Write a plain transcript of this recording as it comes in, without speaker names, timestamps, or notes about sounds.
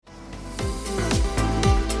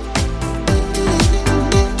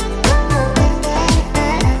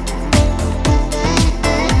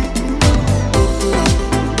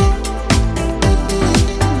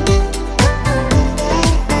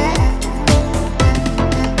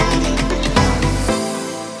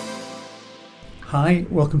Hi,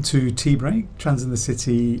 welcome to Tea Break, Trans in the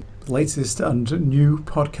City, latest and new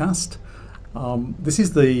podcast. This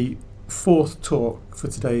is the fourth talk for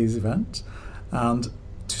today's event, and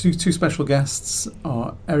two special guests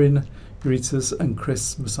are Erin Uritus and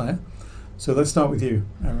Mossiah. So let's start with you,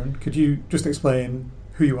 Erin. Could you just explain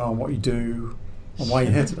who you are and what you do and why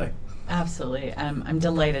you're here today? Absolutely. I'm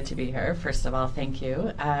delighted to be here. First of all, thank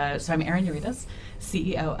you. So I'm Erin Uritus,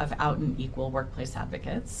 CEO of Out and Equal Workplace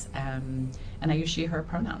Advocates, and I use she, her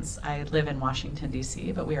pronouns. I live in Washington,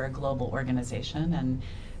 D.C., but we are a global organization, and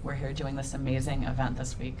we're here doing this amazing event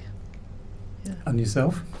this week. Yeah. And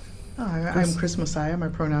yourself? I'm Mossiah. My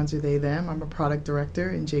pronouns are they, them. I'm a product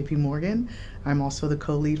director in JP Morgan. I'm also the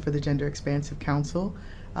co-lead for the Gender Expansive Council,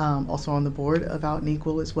 also on the board of Out and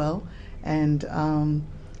Equal as well. And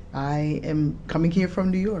I am coming here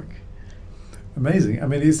from New York. Amazing. I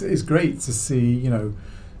mean, it's great to see,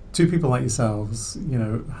 two people like yourselves,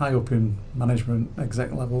 high up in management,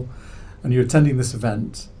 exec level, and you're attending this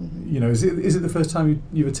event. Mm-hmm. Is it the first time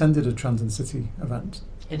you've attended a Trans in the City event?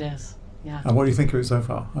 It is, yeah. And what do you think of it so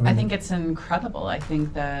far? I think it's incredible. I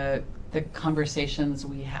think the conversations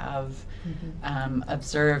we have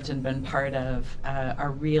observed and been part of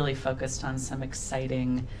are really focused on some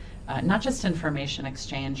exciting not just information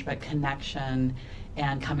exchange, but connection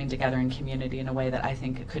and coming together in community in a way that I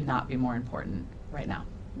think could not be more important right now.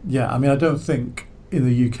 Yeah, I mean, I don't think in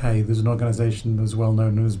the UK there's an organisation as well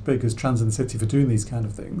known and as big as Trans in the City for doing these kind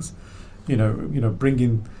of things.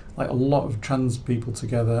 Bringing like a lot of trans people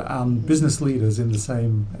together and business leaders in the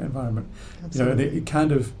same environment. Absolutely. And it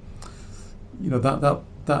kind of,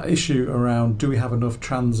 that issue around do we have enough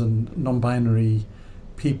trans and non-binary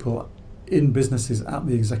people in businesses at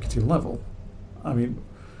the executive level? I mean,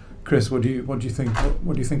 Chris, what do you think?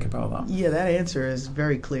 What do you think about that? Yeah, that answer is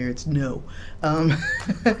very clear. It's no.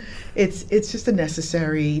 It's just a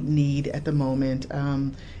necessary need at the moment.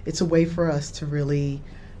 It's a way for us to really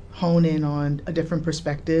hone in on a different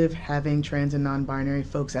perspective, having trans and non-binary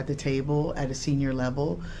folks at the table at a senior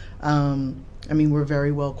level. We're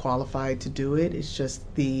very well qualified to do it. It's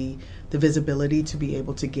just the visibility to be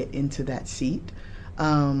able to get into that seat.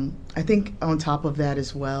 I think on top of that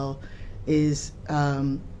as well is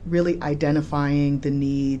really identifying the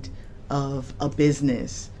need of a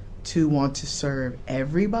business to want to serve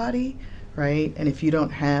everybody, right? And if you don't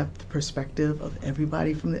have the perspective of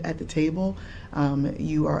everybody at the table,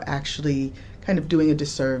 you are actually kind of doing a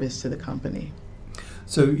disservice to the company.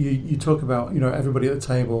 So you talk about everybody at the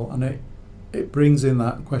table, and it brings in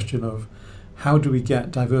that question of how do we get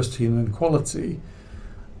diversity and equality,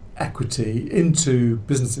 equity into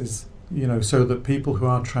businesses, so that people who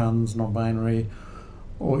are trans, non-binary,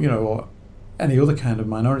 or any other kind of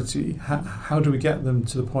minority, how do we get them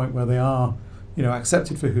to the point where they are,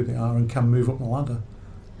 accepted for who they are and can move up the ladder?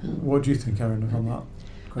 What do you think, Erin, on that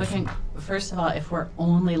question? I think, first of all, if we're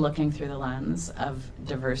only looking through the lens of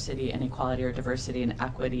diversity and equality or diversity and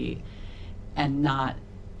equity and not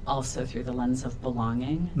also through the lens of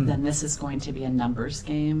belonging, then this is going to be a numbers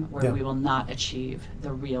game where we will not achieve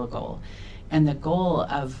the real goal. And the goal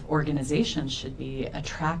of organizations should be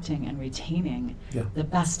attracting and retaining the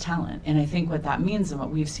best talent. And I think what that means and what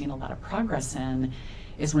we've seen a lot of progress in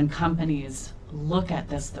is when companies look at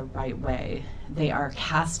this the right way, they are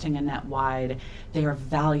casting a net wide, they are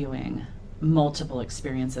valuing multiple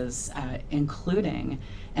experiences, including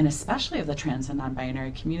and especially of the trans and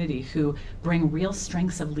non-binary community, who bring real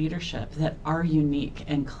strengths of leadership that are unique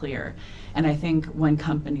and clear. And I think when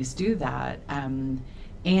companies do that,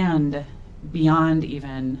 and beyond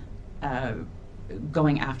even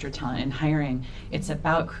going after talent and hiring, it's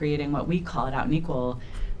about creating what we call it Out and Equal,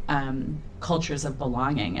 cultures of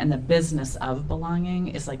belonging. And the business of belonging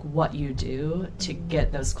is like what you do to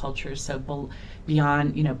get those cultures. So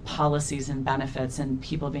beyond policies and benefits and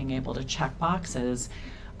people being able to check boxes,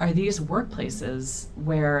 are these workplaces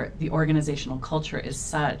where the organizational culture is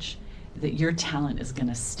such that your talent is going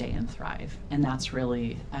to stay and thrive. And that's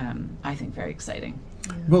really, I think, very exciting.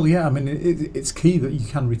 Yeah. Well, yeah, I mean, it's key that you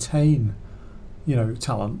can retain,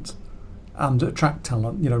 talent and attract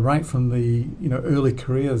talent, right from the, early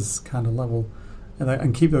careers kind of level,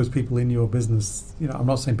 and keep those people in your business. I'm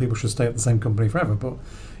not saying people should stay at the same company forever, but,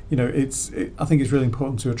 I think it's really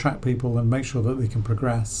important to attract people and make sure that they can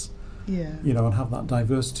progress. Yeah. And have that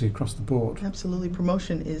diversity across the board. Absolutely.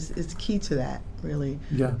 Promotion is key to that, really.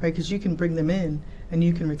 Yeah. Right, because you can bring them in and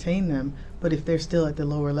you can retain them, but if they're still at the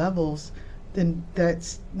lower levels, then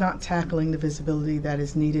that's not tackling the visibility that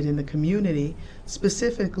is needed in the community.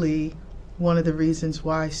 Specifically, one of the reasons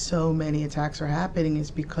why so many attacks are happening is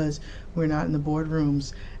because we're not in the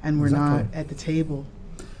boardrooms and we're not at the table.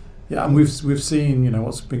 Yeah, and we've seen, you know,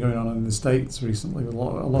 what's been going on in the States recently. A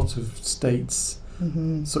lot of states.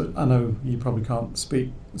 Mm-hmm. So I know you probably can't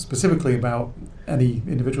speak specifically about any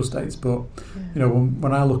individual states, but you know,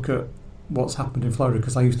 when I look at what's happened in Florida,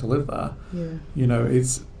 because I used to live there, you know,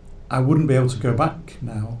 I wouldn't be able to go back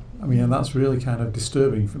now. I mean, and that's really kind of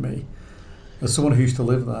disturbing for me. As someone who used to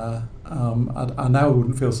live there, I now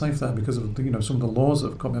wouldn't feel safe there because of, you know, some of the laws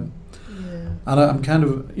that have come in. And I'm kind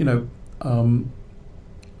of, you know,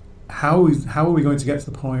 how are we going to get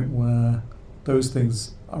to the point where those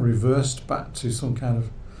things are reversed back to some kind of,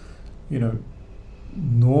 you know,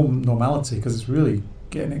 normality? Because it's really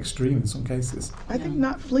getting extreme in some cases. I think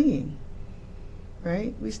not fleeing,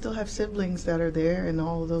 right? We still have siblings that are there in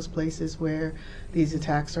all of those places where these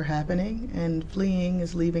attacks are happening, and fleeing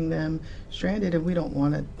is leaving them stranded, and we don't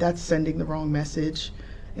want to. That's sending the wrong message,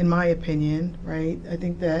 in my opinion, right? I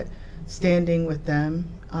think that standing with them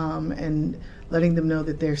and letting them know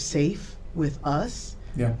that they're safe with us,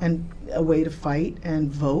 and a way to fight and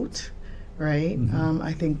vote, right? Mm-hmm.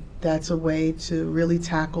 I think that's a way to really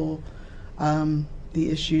tackle the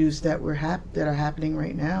issues that that are happening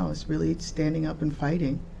right now. Is really standing up and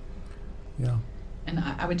fighting. Yeah. And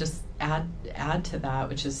I would just add to that,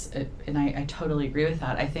 which is, and I totally agree with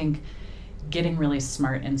that. I think getting really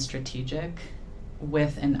smart and strategic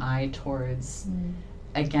with an eye towards,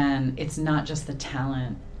 again, it's not just the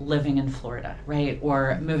talent living in Florida, right?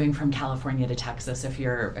 Or moving from California to Texas if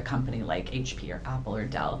you're a company like HP or Apple or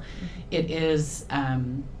Dell. It is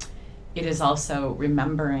also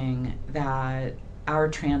remembering that our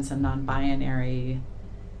trans and non-binary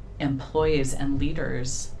employees and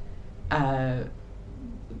leaders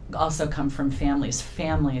also come from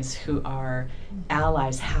families who are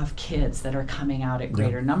allies, have kids that are coming out at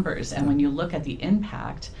greater numbers. And when you look at the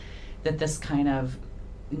impact that this kind of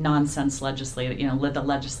nonsense legislative, you know, the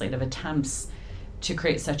legislative attempts to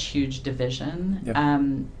create such huge division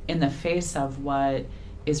in the face of what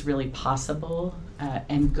is really possible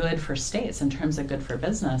and good for states in terms of good for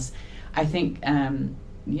business, I think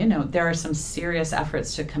you know, there are some serious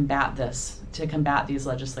efforts to combat these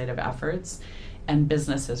legislative efforts, and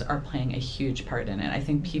businesses are playing a huge part in it. I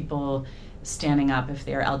think people standing up, if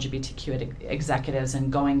they are LGBTQ executives,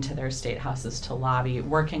 and going to their state houses to lobby,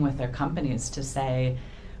 working with their companies to say,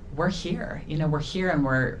 we're here, you know, we're here and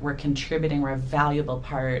we're contributing, we're a valuable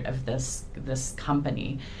part of this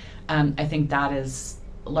company. I think that is,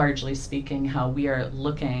 largely speaking, how we are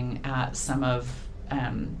looking at some of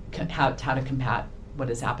how to combat what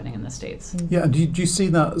is happening in the States. Yeah, do you see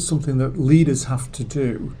that as something that leaders have to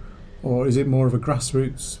do? Or is it more of a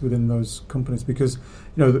grassroots within those companies? Because,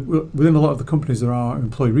 you know, within a lot of the companies there are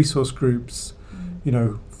employee resource groups, you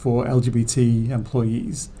know, for LGBT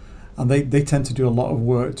employees, and they tend to do a lot of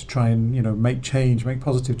work to try and, you know, make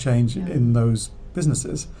positive change in those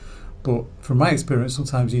businesses. But from my experience,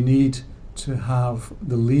 sometimes you need to have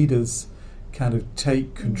the leaders kind of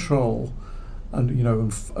take control, and, you know,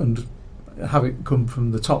 and have it come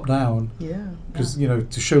from the top down. Because, you know,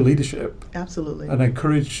 to show leadership. Absolutely. And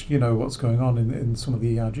encourage, you know, what's going on in some of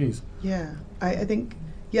the ERGs. Yeah. I think,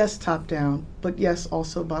 yes, top down, but yes,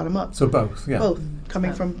 also bottom up. So both, yeah. Both,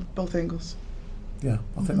 coming from both angles. Yeah,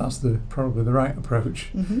 I think that's probably the right approach.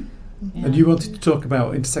 Yeah. And you wanted to talk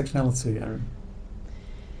about intersectionality, Erin?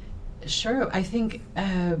 Sure. I think,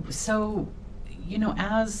 so, you know,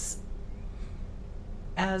 as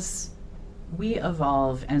we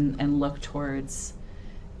evolve and look towards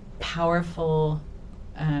powerful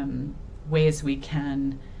ways we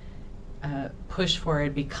can push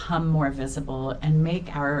forward, become more visible, and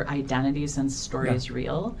make our identities and stories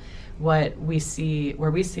real, where we see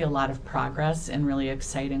a lot of progress in really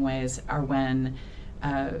exciting ways are when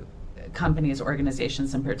companies,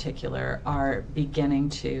 organizations in particular, are beginning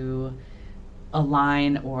to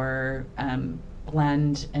align or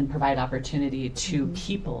blend and provide opportunity to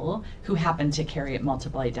people who happen to carry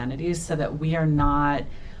multiple identities, so that we are not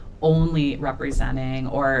only representing,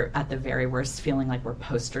 or at the very worst feeling like we're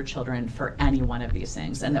poster children for any one of these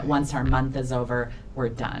things, and that once our month is over, we're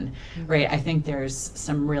done, right? I think there's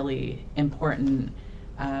some really important,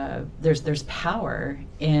 there's power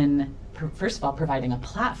in, first of all, providing a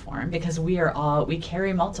platform, because we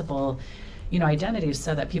carry multiple, you know, identities,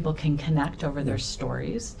 so that people can connect over their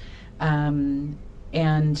stories.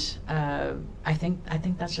 And I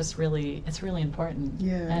think that's just it's really important.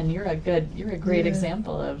 Yeah. And you're a great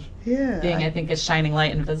example of being, I think, a shining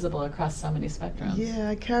light and visible across so many spectrums. Yeah,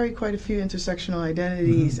 I carry quite a few intersectional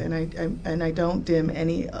identities, and I don't dim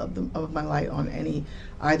any of my light on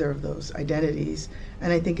either of those identities.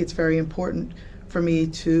 And I think it's very important for me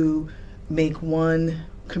to make one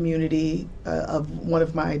community of one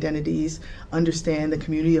of my identities, understand the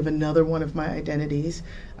community of another one of my identities,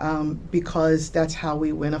 because that's how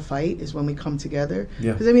we win a fight, is when we come together.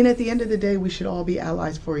 Because I mean, at the end of the day, we should all be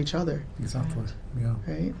allies for each other. Exactly. Yeah.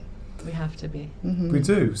 Right. We have to be. Mm-hmm. We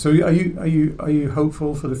do. So are you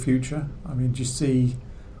hopeful for the future? I mean, do you see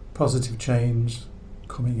positive change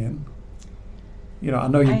coming in? You know, I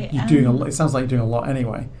know you're doing a lot. It sounds like you're doing a lot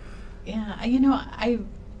anyway. Yeah, you know, I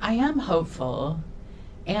am hopeful,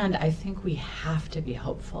 and I think we have to be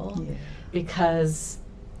hopeful, because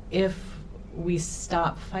if we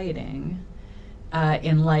stop fighting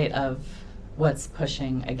in light of what's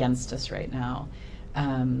pushing against us right now,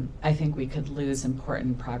 I think we could lose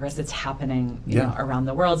important progress. It's happening you know, around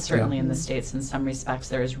the world, certainly in the States. In some respects,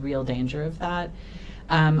 there is real danger of that.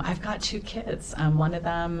 I've got 2 kids. One of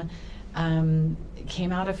them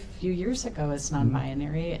came out a few years ago as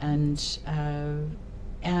non-binary, and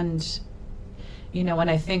you know, when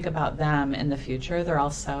I think about them in the future, they're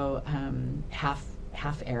also half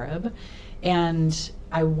Arab, and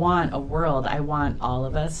I want all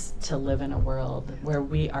of us to live in a world where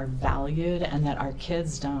we are valued and that our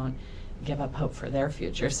kids don't give up hope for their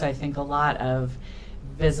future. So I think a lot of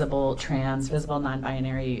visible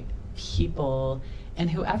non-binary people, and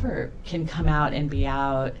whoever can come out and be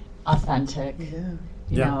out authentic, you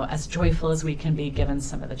know, as joyful as we can be given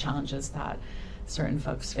some of the challenges that certain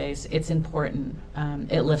folks face, it's important.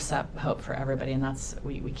 It lifts up hope for everybody, and that's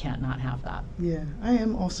we can't not have that. Yeah, I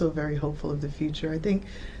am also very hopeful of the future. I think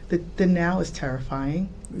the now is terrifying.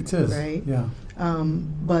 It is, right? Yeah.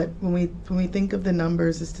 But when we think of the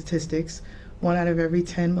numbers, the statistics, 1 out of every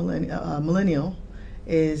 10 millennial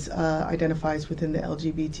is identifies within the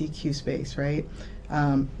LGBTQ space, right?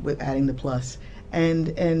 With adding the plus, and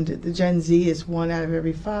the Gen Z is 1 out of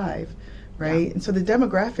every 5. Right, and so the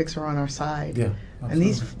demographics are on our side, and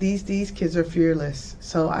these kids are fearless.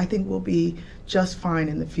 So I think we'll be just fine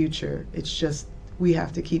in the future. It's just we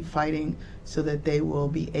have to keep fighting so that they will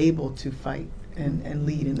be able to fight and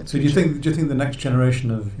lead in the future. So do you think the next generation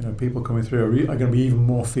of people coming through are going to be even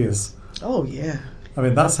more fierce? Oh yeah. I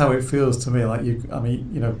mean, that's how it feels to me. Like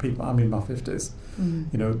people. I'm in my 50s.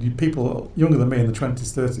 You know, people younger than me in the 20s,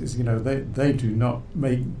 30s. You know, they do not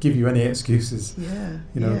give you any excuses.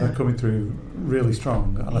 You know, they're coming through really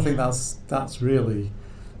strong, and I think that's really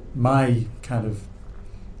my kind of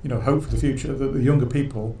hope for the future. That the younger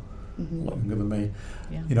people, a lot younger than me,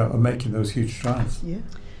 you know, are making those huge strides.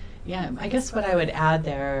 Yeah. I guess what I would add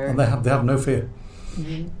there, and they have no fear.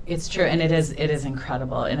 It's true, and it is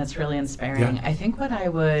incredible, and it's really inspiring. I think what I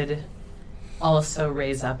would also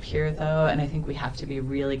raise up here, though, and I think we have to be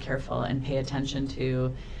really careful and pay attention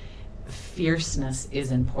to, fierceness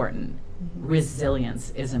is important.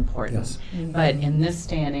 Resilience is important. But in this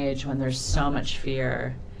day and age, when there's so much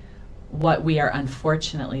fear, what we are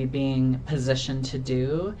unfortunately being positioned to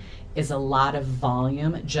do is a lot of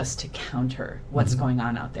volume just to counter what's going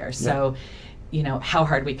on out there. So, you know, how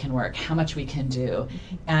hard we can work, how much we can do.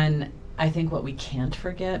 And I think what we can't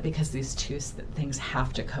forget, because these two things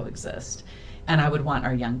have to coexist, and I would want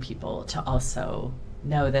our young people to also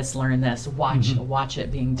know this, learn this, watch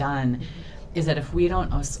it being done, is that if we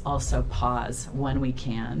don't also pause when we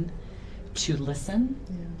can to listen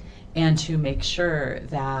and to make sure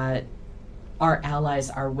that our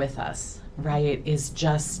allies are with us, right, is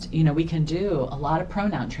just, you know, we can do a lot of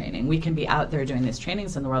pronoun training. We can be out there doing these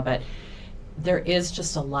trainings in the world, but there is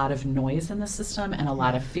just a lot of noise in the system and a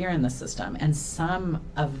lot of fear in the system. And some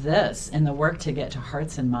of this in the work to get to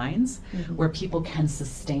hearts and minds where people can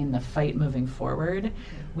sustain the fight moving forward,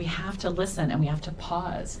 we have to listen and we have to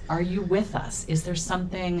pause. Are you with us? Is there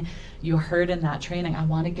something you heard in that training? I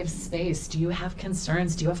want to give space. Do you have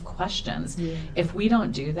concerns? Do you have questions? If we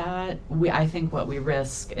don't do that, I think what we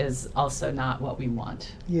risk is also not what we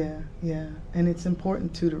want. And it's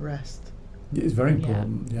important to rest. It's very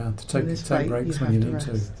important, to take breaks when you need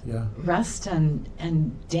to. Rest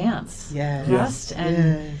and dance. Rest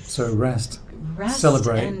and rest.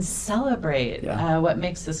 Celebrate and celebrate what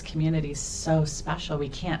makes this community so special. We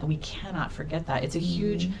cannot forget that. It's a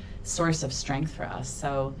huge source of strength for us.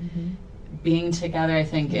 So being together, I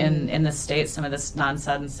think in the States, some of this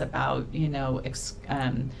nonsense about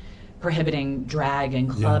prohibiting drag and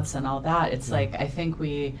clubs and all that. It's like I think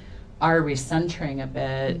we are recentering a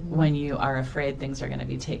bit when you are afraid things are going to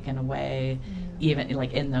be taken away, even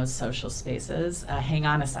like in those social spaces. Hang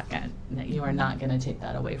on a second. You are not going to take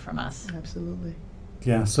that away from us. Absolutely.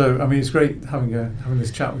 Yeah, so I mean, it's great having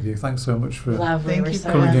this chat with you. Thanks so much for Lovely. Thank We're you so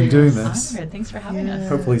for coming and doing this. honored. Thanks for having Yeah. us.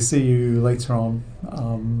 hopefully see you later on.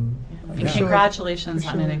 And Yeah. sure. congratulations For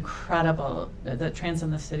on an sure. incredible, the Trans in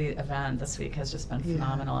the City event this week has just been Yeah.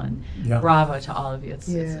 phenomenal, and Yeah. bravo to all of you. It's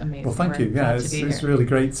Yeah. amazing. Well, thank We're you. Yeah, glad to it's be it's here. really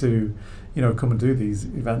great to come and do these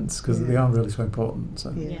events because they Yeah. are really so important.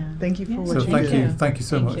 So, Yeah. Yeah. Thank you for Yeah. what so you thank do. you, thank you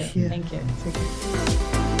so Thank much. you. Yeah. Thank you. Take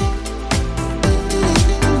care.